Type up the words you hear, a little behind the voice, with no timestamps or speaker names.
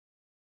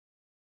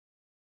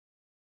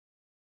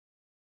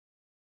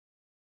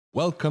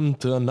Welcome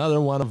to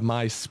another one of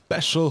my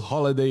special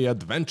holiday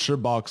adventure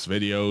box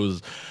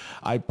videos.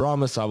 I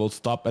promise I will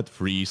stop at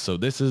 3, so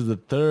this is the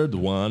third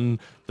one,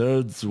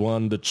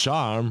 the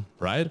charm,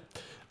 right?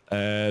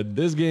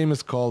 This game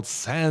is called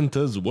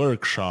Santa's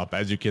Workshop.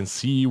 As you can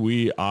see,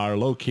 we are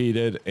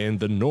located in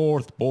the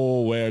North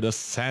Pole where the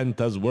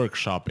Santa's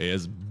Workshop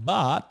is,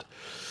 but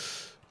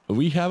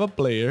we have a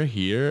player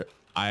here.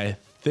 I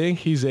think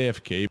he's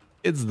AFK.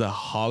 It's the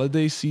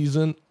holiday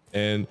season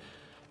and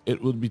it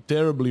would be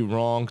terribly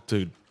wrong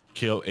to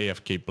kill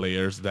AFK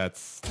players.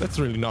 That's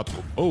really not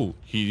cool. Oh,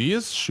 he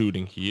is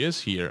shooting. He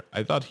is here.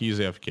 I thought he's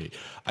AFK.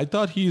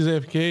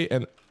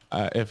 And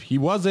if he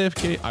was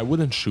AFK, I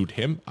wouldn't shoot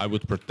him. I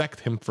would protect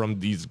him from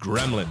these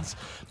gremlins,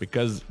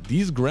 because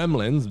these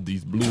gremlins,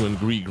 these blue and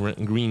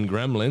green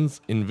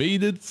gremlins,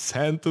 invaded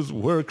Santa's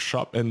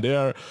workshop and they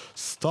are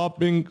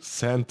stopping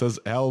Santa's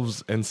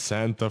elves and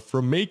Santa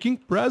from making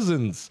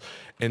presents.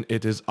 And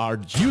it is our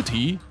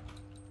duty,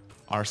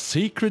 our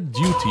sacred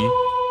duty,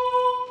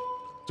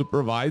 to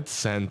provide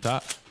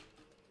Santa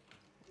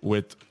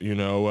with,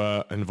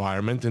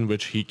 environment in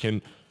which he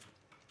can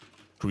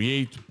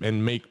create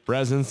and make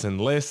presents and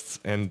lists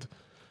and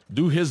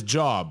do his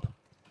job.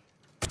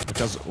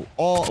 Because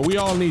we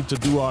all need to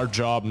do our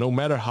job, no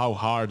matter how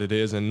hard it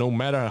is and no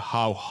matter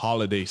how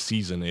holiday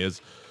season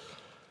is.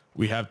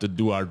 We have to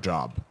do our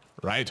job,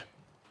 right?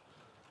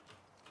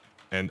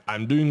 And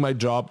I'm doing my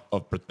job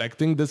of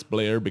protecting this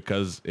player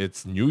because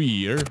it's New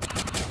Year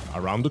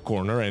around the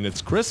corner and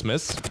it's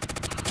Christmas.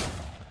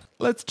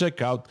 Let's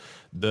check out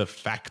the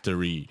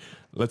factory.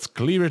 Let's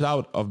clear it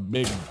out of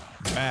big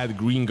bad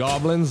green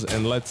goblins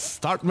and let's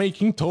start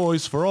making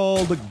toys for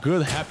all the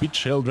good happy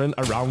children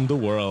around the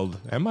world.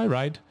 Am I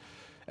right?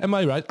 Am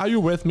I right? Are you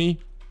with me?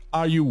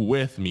 Are you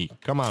with me?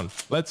 Come on,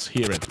 let's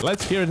hear it.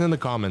 Let's hear it in the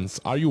comments.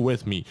 Are you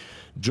with me?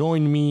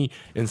 Join me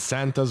in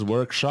Santa's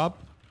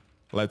workshop.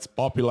 Let's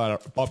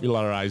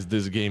popularize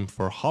this game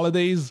for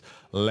holidays.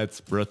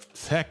 Let's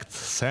protect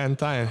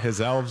Santa and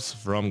his elves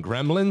from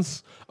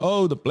gremlins.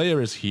 Oh, the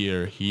player is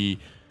here. He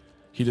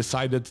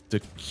decided to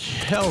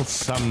kill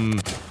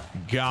some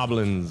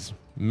goblins.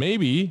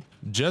 Maybe,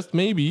 just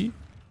maybe,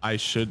 I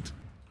should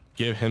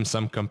give him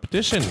some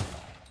competition.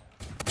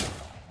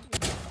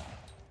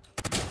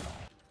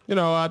 You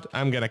know what?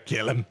 I'm gonna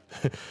kill him.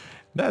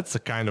 That's a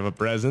kind of a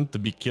present, to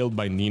be killed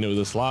by Nino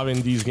the Slav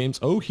in these games.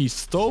 Oh, he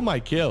stole my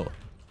kill.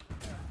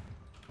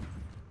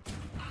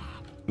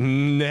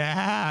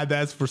 Nah,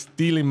 that's for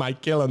stealing my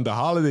kill in the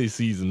holiday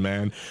season,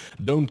 man.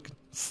 Don't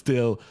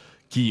steal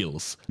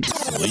kills.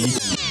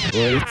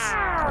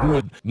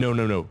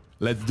 No.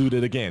 Let's do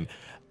that again.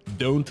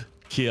 Don't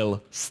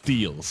kill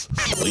steals.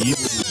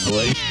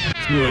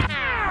 No.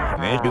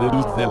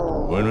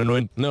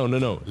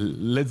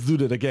 Let's do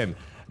that again.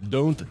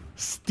 Don't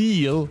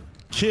steal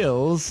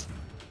kills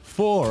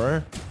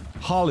for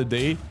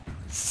holiday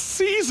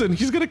season.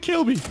 He's gonna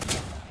kill me.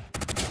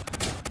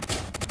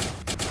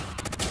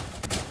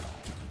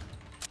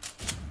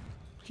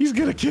 He's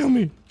gonna kill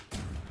me.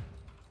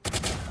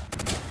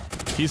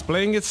 He's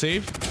playing it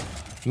safe,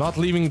 not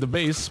leaving the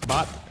base,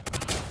 but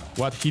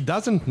what he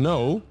doesn't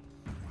know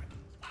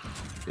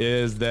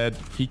is that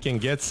he can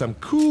get some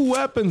cool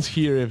weapons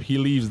here if he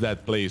leaves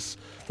that place.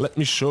 Let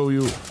me show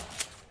you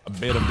a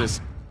bit of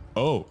this.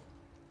 Oh,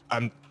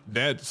 I'm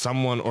dead.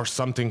 Someone or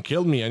something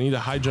killed me. I need a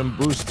high jump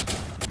boost.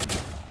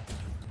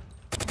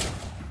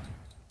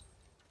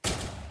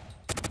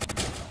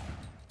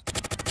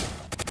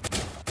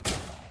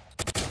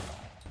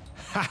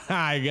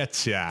 I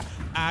gotcha,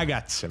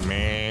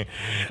 man.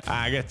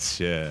 I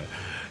gotcha.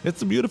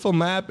 It's a beautiful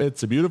map.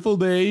 It's a beautiful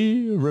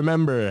day.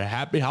 Remember,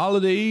 happy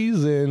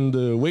holidays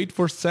and wait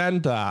for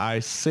Santa. I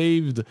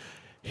saved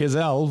his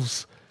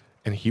elves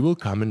and he will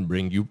come and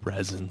bring you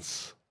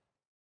presents.